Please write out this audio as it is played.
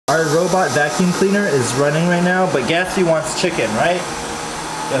Our robot vacuum cleaner is running right now, but Gatsby wants chicken, right?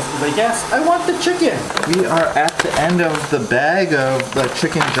 Gatsby's like, yes, I want the chicken. We are at the end of the bag of the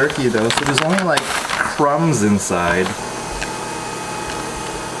chicken jerky though, so there's only like crumbs inside.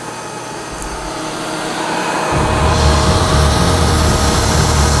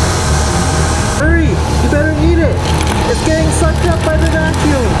 Hurry, you better eat it. It's getting sucked up by the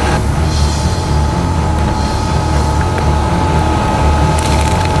vacuum.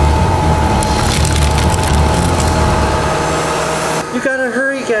 You gotta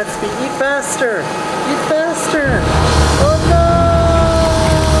hurry, Gatsby. Eat faster. Eat faster. Oh no!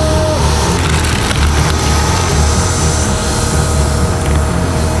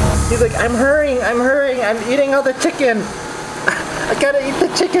 He's like, I'm hurrying. I'm eating all the chicken. I gotta eat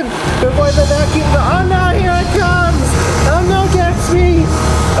the chicken before the vacuum. Oh no, here it comes. Oh no, Gatsby.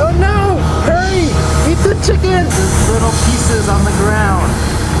 Oh no, hurry. Eat the chicken. There's little pieces on the ground.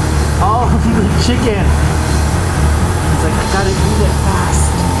 All of the chicken. He's like, I gotta eat it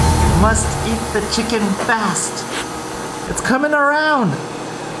fast. Must eat the chicken fast. It's coming around.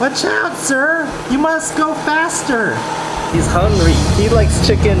 Watch out, sir. You must go faster. He's hungry. He likes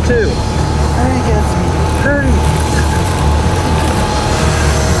chicken too. Hurry, Gatsby. Hurry.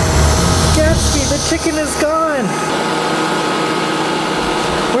 Gatsby, the chicken is gone.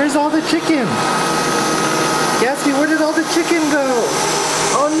 Where's all the chicken? Gatsby, where did all the chicken go?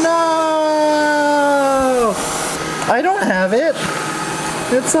 Oh no! I don't have it.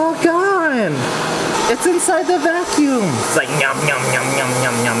 It's all gone. It's inside the vacuum. It's like yum yum yum yum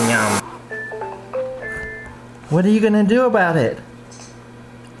yum yum yum. What are you gonna do about it?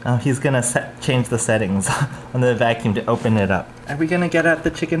 Oh, he's gonna change the settings on the vacuum to open it up. Are we gonna get out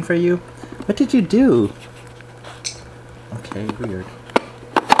the chicken for you? What did you do? Okay, weird.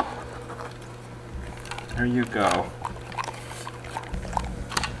 There you go.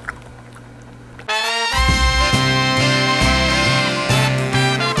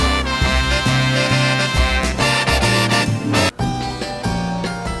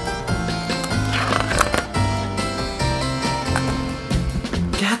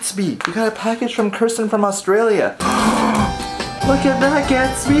 Gatsby, you got a package from Kirsten from Australia. Look at that,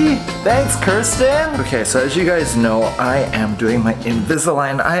 Gatsby. Thanks, Kirsten. Okay, so as you guys know, I am doing my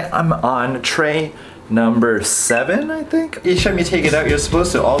Invisalign. I'm on tray number 7, I think. Each time you take it out, you're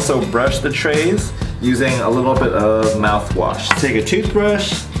supposed to also brush the trays using a little bit of mouthwash. Take a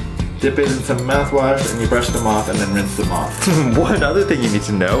toothbrush, dip it in some mouthwash, and you brush them off and then rinse them off. One other thing you need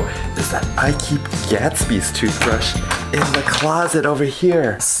to know is that I keep Gatsby's toothbrush in the closet over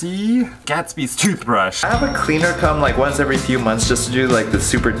here. See? Gatsby's toothbrush. I have a cleaner come like once every few months just to do like the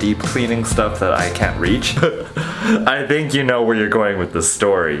super deep cleaning stuff that I can't reach. I think you know where you're going with this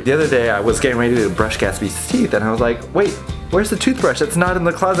story. The other day I was getting ready to brush Gatsby's teeth and I was like, wait, where's the toothbrush? It's not in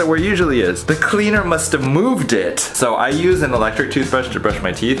the closet where it usually is. The cleaner must have moved it. So I use an electric toothbrush to brush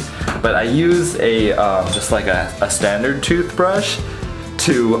my teeth, but I use a just like a standard toothbrush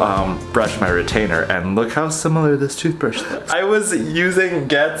to brush my retainer, and look how similar this toothbrush looks. I was using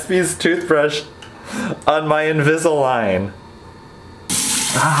Gatsby's toothbrush on my Invisalign.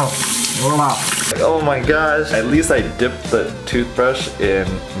 Ow. Wow. Oh my gosh. At least I dipped the toothbrush in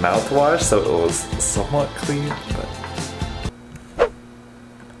mouthwash so it was somewhat clean, but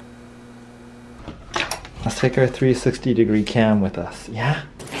let's take our 360-degree cam with us, yeah?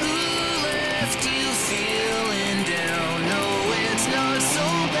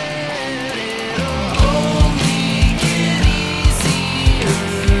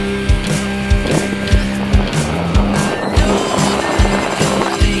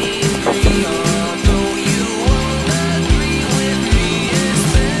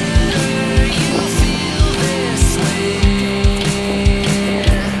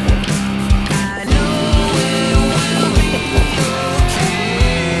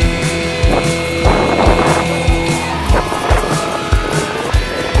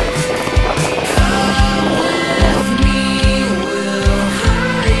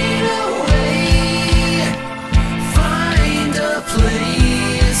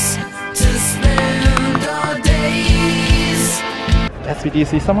 Gatsby, do you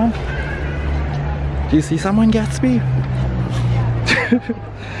see someone? Do you see someone, Gatsby?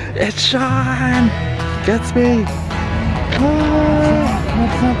 It's Sean! Gatsby!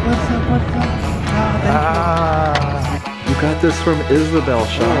 What's up, what's up, what's up? You got this from Isabel,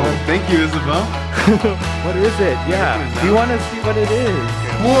 Sean. Oh, thank you, Isabel. What is it? Yeah. Do you want to see what it is?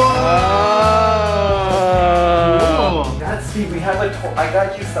 Whoa! Gatsby, we have I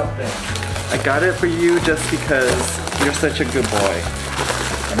got you something. I got it for you just because you're such a good boy.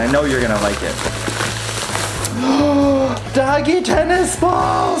 And I know you're gonna like it. Doggy tennis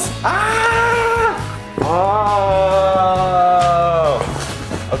balls! Ah! Oh!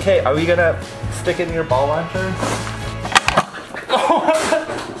 Okay, are we gonna stick it in your ball launcher?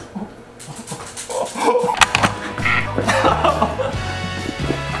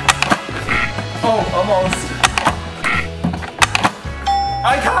 Oh, almost.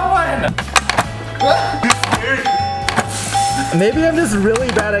 I got one! Maybe I'm just really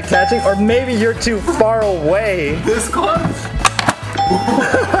bad at catching, or maybe you're too far away. This close?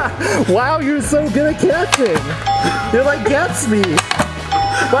 Wow, you're so good at catching. You're like Gatsby.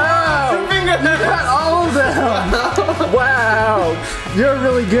 Wow, you got all of them. Wow, you're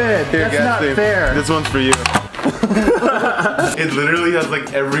really good. Here, That's Gatsby, not fair. This one's for you. It literally has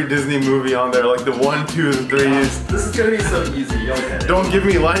like every Disney movie on there, like the 1, 2, and 3s. This is gonna be so easy. You'll get it. Don't give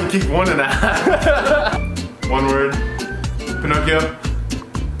me Lion King 1.5. One word. Pinocchio.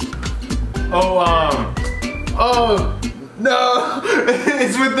 Oh, no.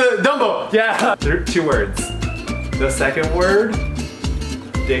 It's with the Dumbo. Yeah. 2 words. The second word,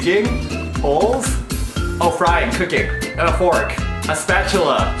 digging, holes. Oh, frying, cooking, and a fork, a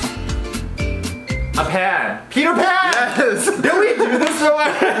spatula, a pan. Peter Pan! Yes. Did we do this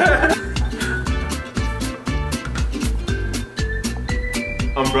somewhere?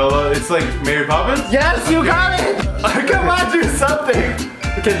 Umbrella. It's like Mary Poppins? Yes, you got it! Come on, do something!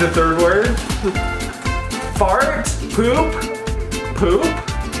 Okay, the third word. Fart, poop, poop,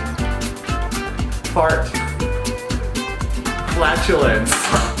 fart, flatulence.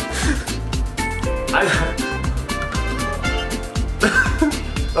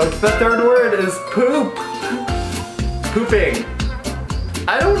 The third word is poop. Pooping.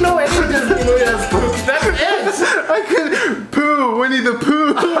 I don't know any Disney movie that's poop. That's it! I could poo, Winnie the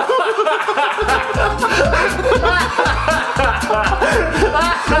Pooh.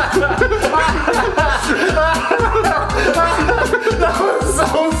 That was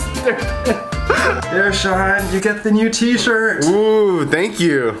so stupid. Here, Sean, you get the new t-shirt. Ooh, thank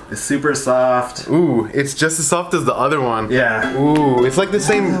you. It's super soft. Ooh, it's just as soft as the other one. Yeah. Ooh, it's like the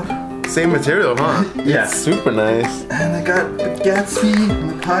same material, huh? Yeah. It's super nice. And I got the Gatsby in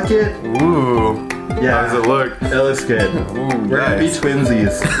the pocket. Ooh. Yeah. How does it look? It looks good. Ooh, We're gonna be nice.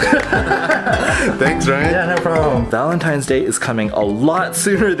 twinsies. Thanks, Ryan. Yeah, no problem. Valentine's Day is coming a lot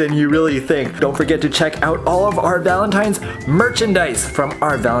sooner than you really think. Don't forget to check out all of our Valentine's merchandise from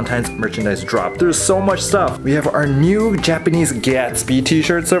our Valentine's merchandise drop. There's so much stuff. We have our new Japanese Gatsby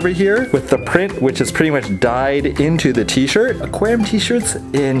t-shirts over here with the print, which is pretty much dyed into the t-shirt. Aquarium t-shirts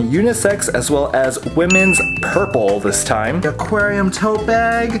in unisex as well as women's purple this time. The aquarium tote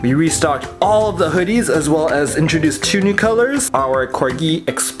bag. We restocked all of the hoodies as well as introduced 2 new colors. Our Corgi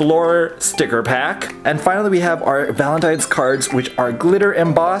Explorer sticker pack. And finally we have our Valentine's cards, which are glitter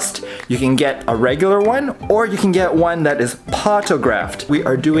embossed. You can get a regular one or you can get one that is potographed. We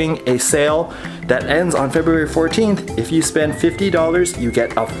are doing a sale that ends on February 14th. If you spend $50, you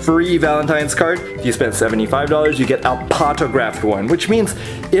get a free Valentine's card. If you spend $75, you get a potographed one, which means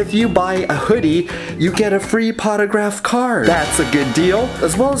if you buy a hoodie, you get a free potographed card. That's a good deal,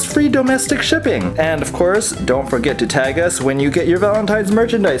 as well as free domestic shipping. And of course, don't forget to tag us when you get your Valentine's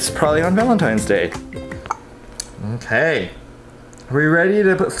merchandise, probably on Valentine's Day. Okay. Are we ready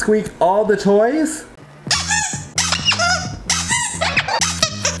to squeak all the toys?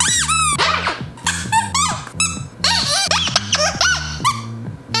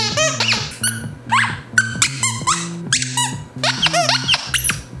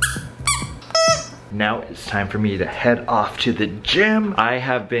 Now it's time for me to head off to the gym. I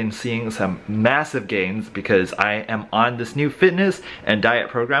have been seeing some massive gains because I am on this new fitness and diet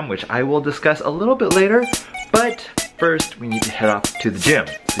program, which I will discuss a little bit later. But first, we need to head off to the gym.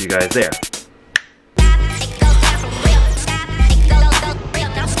 See you guys there.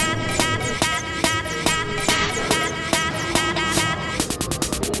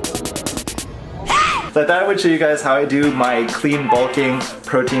 So I thought I would show you guys how I do my clean bulking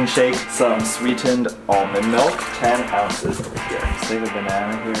protein shake. Some sweetened almond milk, 10 ounces over here. Just take a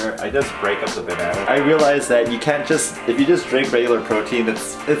banana here. I just break up the banana. I realize that you can't just, if you just drink regular protein,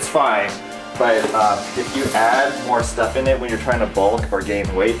 it's fine. But if you add more stuff in it when you're trying to bulk or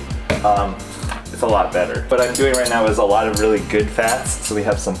gain weight, it's a lot better. What I'm doing right now is a lot of really good fats. So we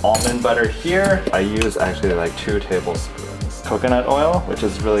have some almond butter here. I use actually like 2 tablespoons. Coconut oil, which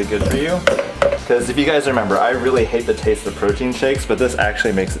is really good for you. Because if you guys remember, I really hate the taste of protein shakes, but this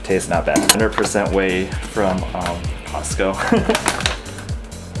actually makes it taste not bad. 100% whey from Costco.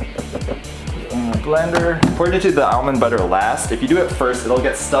 Blender. Pour it into the almond butter last. If you do it first, it'll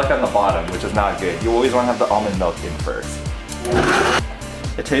get stuck on the bottom, which is not good. You always want to have the almond milk in first.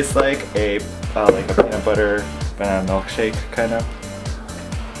 It tastes like a peanut butter banana milkshake, kind of.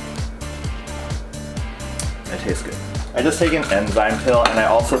 It tastes good. I just take an enzyme pill, and I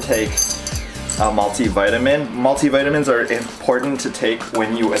also take a multivitamin. Multivitamins are important to take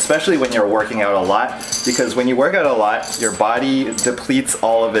when you, especially when you're working out a lot, because when you work out a lot, your body depletes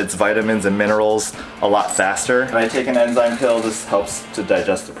all of its vitamins and minerals a lot faster. When I take an enzyme pill, this helps to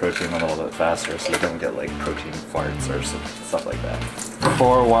digest the protein a little bit faster, so you don't get like protein farts or stuff like that.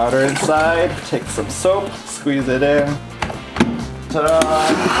 Pour water inside, take some soap, squeeze it in. Ta-da!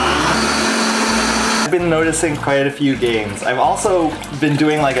 I've been noticing quite a few gains. I've also been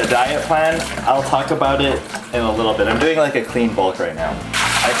doing like a diet plan. I'll talk about it in a little bit. I'm doing like a clean bulk right now.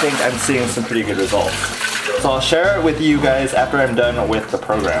 I think I'm seeing some pretty good results. So I'll share it with you guys after I'm done with the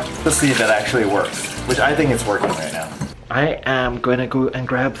program to see if it actually works, which I think it's working right now. I am going to go and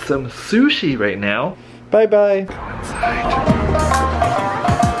grab some sushi right now. Bye bye. Go inside.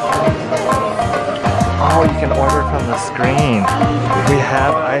 Oh, you can order from the screen. We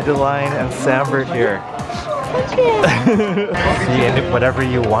have Idaline and Sambert here. See, and whatever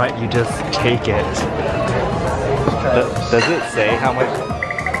you want, you just take it. Does it say how much?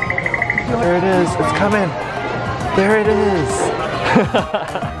 There it is, it's coming. There it is.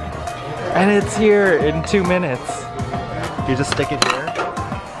 And it's here in 2 minutes. You just stick it here.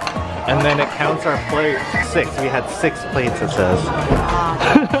 And then it counts our plate. 6, we had 6 plates, it says.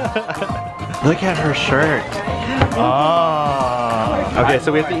 Look at her shirt. Oh. Okay,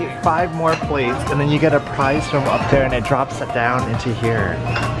 so we have to eat 5 more plates, and then you get a prize from up there, and it drops it down into here.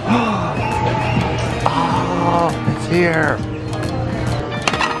 Oh, it's here.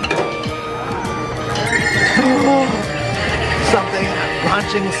 Something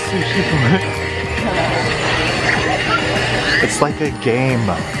launching sushi. It's like a game.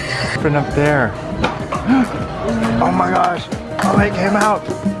 From up there. Oh my gosh. Oh, it came out.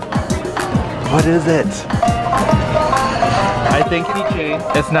 What is it? I think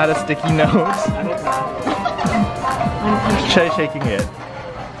it's not a sticky note. Try shaking it.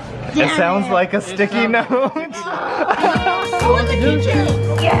 It sounds like a sticky note. Oh, in the kitchen!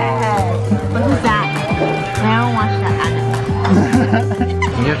 Yes! What is that? I don't watch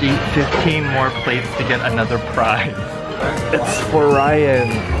that. You have to eat 15 more plates to get another prize. It's for Ryan.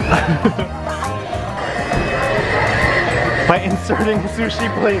 By inserting sushi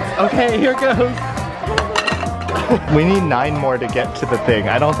plates. Okay, here goes. We need 9 more to get to the thing.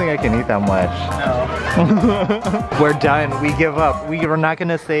 I don't think I can eat that much. No. We're done. We give up. We are not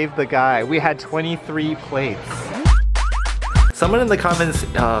gonna save the guy. We had 23 plates. Someone in the comments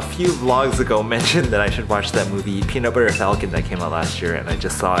a few vlogs ago mentioned that I should watch that movie Peanut Butter Falcon that came out last year, and I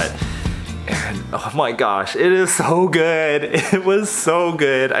just saw it. And oh my gosh, it is so good. It was so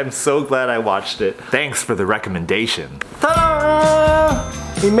good. I'm so glad I watched it. Thanks for the recommendation.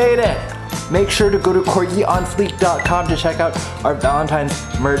 Ta-da! We made it. Make sure to go to corgionfleek.com to check out our Valentine's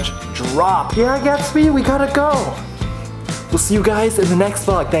merch drop. Yeah, Gatsby, we gotta go. We'll see you guys in the next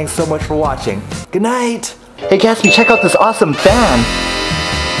vlog. Thanks so much for watching. Good night. Hey Gatsby, check out this awesome fan.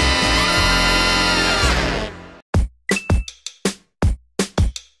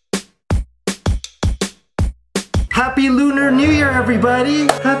 Happy Lunar New Year, everybody!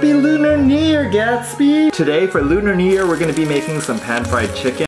 Happy Lunar New Year, Gatsby! Today, for Lunar New Year, we're gonna be making some pan-fried chicken.